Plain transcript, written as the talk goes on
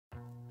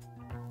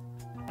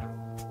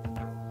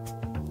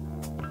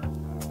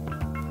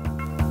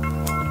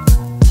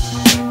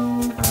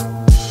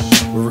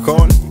We're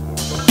recording?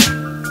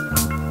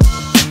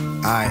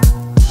 Alright.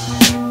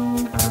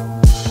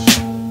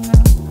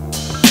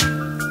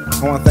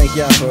 I want to thank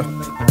y'all for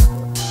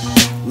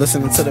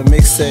listening to the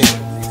mixtape.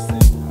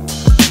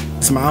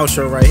 It's my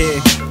outro right here.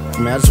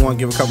 I just want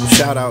to give a couple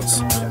shout outs.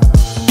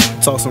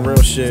 Talk some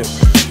real shit.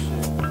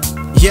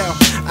 Yo,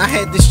 I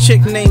had this chick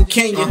named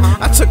Kenya.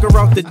 I took her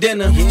out to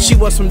dinner. She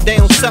was from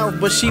down south,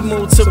 but she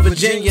moved to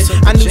Virginia.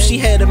 I knew she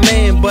had a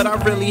man, but I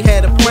really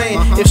had a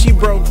plan. If she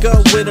broke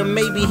up with him,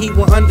 maybe he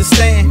would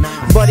understand.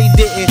 But he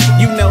didn't.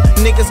 You know,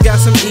 niggas got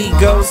some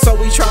egos, so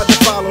we tried to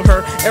follow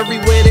her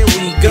everywhere that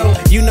we go.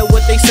 You know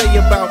what they say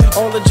about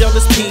all the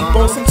jealous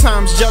people.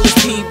 Sometimes jealous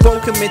people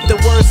commit the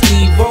worst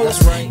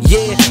evils.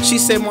 Yeah, she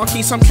said,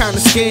 Marquis, I'm kinda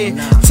scared.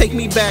 Take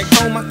me back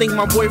home, I think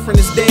my boyfriend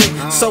is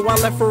dead. So I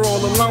left her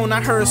all alone. I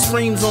heard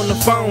screams on the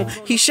phone.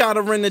 He shot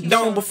her in the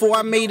dome before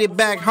I made it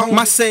back home.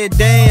 I said,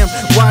 damn,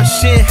 why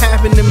shit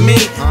happened to me?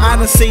 I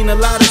done seen a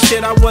lot of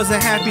shit I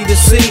wasn't happy to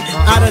see.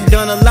 I done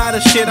done a lot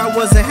of shit I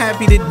wasn't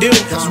happy to do.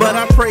 But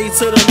I prayed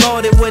to the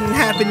Lord it wouldn't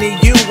happen to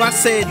you. I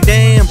said,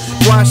 damn,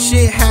 why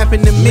shit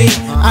happened to me?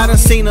 I done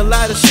seen a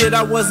lot of shit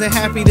I wasn't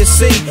happy to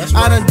see.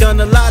 I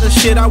done a lot of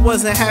shit I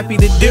wasn't happy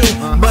to do.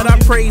 But I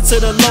prayed to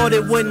the Lord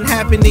it wouldn't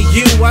happen to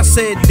you. I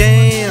said,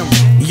 damn.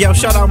 Yo,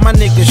 shout out my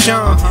nigga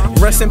Sean.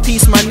 Rest in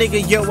peace, my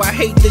nigga. Yo, I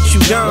hate that you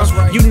gone.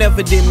 You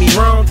never did me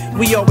wrong.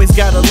 We always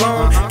got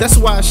along. That's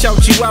why I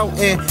shout you out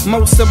in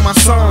most of my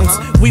songs.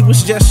 We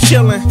was just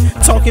chillin',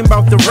 talking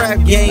about the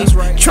rap game,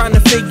 trying to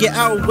figure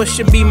out what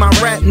should be my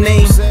rap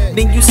name.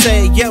 Then you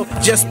said, yo,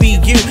 just be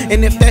you.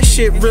 And if that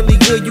shit really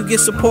good, you get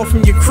support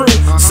from your crew.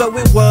 So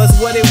it was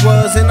what it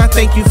was, and I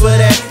thank you for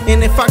that.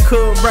 And if I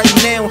could right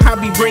now,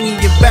 I'd be bringing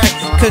you back.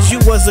 Cause you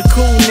was a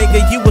cool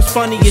nigga, you was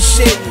funny as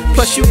shit.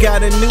 Plus you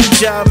got a new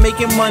job,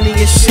 making money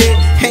and shit.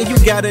 And you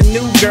got a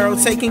new girl,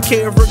 taking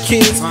care of her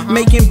kids,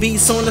 making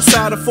beats on the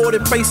side,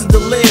 afforded places to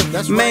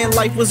live. Man,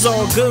 life was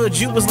all good,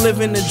 you was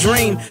living a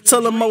dream,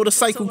 till a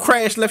motorcycle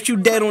crash left you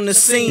dead on the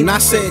scene. And I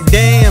said,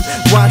 damn,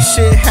 why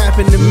shit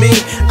happened to me?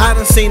 I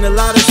done seen a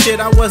lot of shit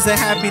I wasn't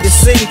happy to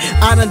see.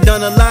 I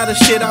done a lot of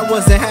shit I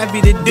wasn't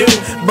happy to do.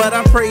 But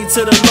I prayed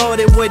to the Lord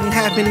it wouldn't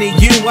happen to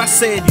you. I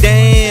said,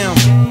 damn.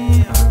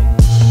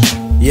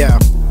 Yeah.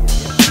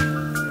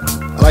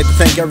 I'd like to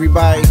thank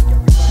everybody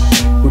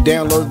who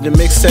downloaded the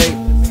mixtape,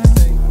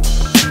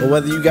 or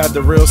whether you got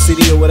the real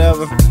CD or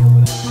whatever.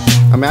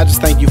 I mean, I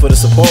just thank you for the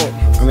support.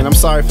 I mean, I'm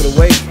sorry for the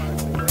wait.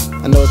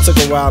 I know it took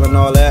a while and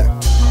all that,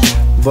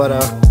 but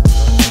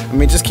I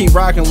mean, just keep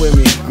rocking with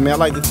me. I mean, I'd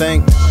like to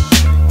thank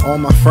all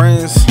my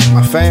friends,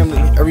 my family,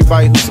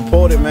 everybody who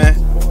supported, man.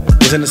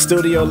 Was in the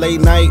studio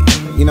late night,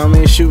 you know what I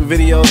mean, shooting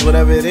videos,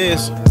 whatever it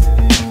is.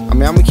 I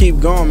mean, I'm gonna keep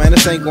going, man.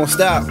 This ain't gonna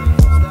stop.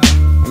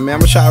 I mean, I'm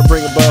gonna try to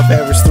bring above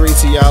average 3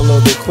 to y'all a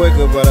little bit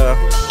quicker, but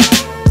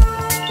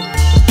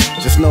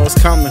just know it's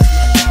coming.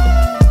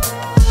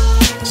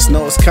 Just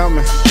know it's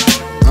coming.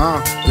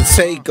 The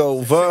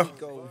takeover.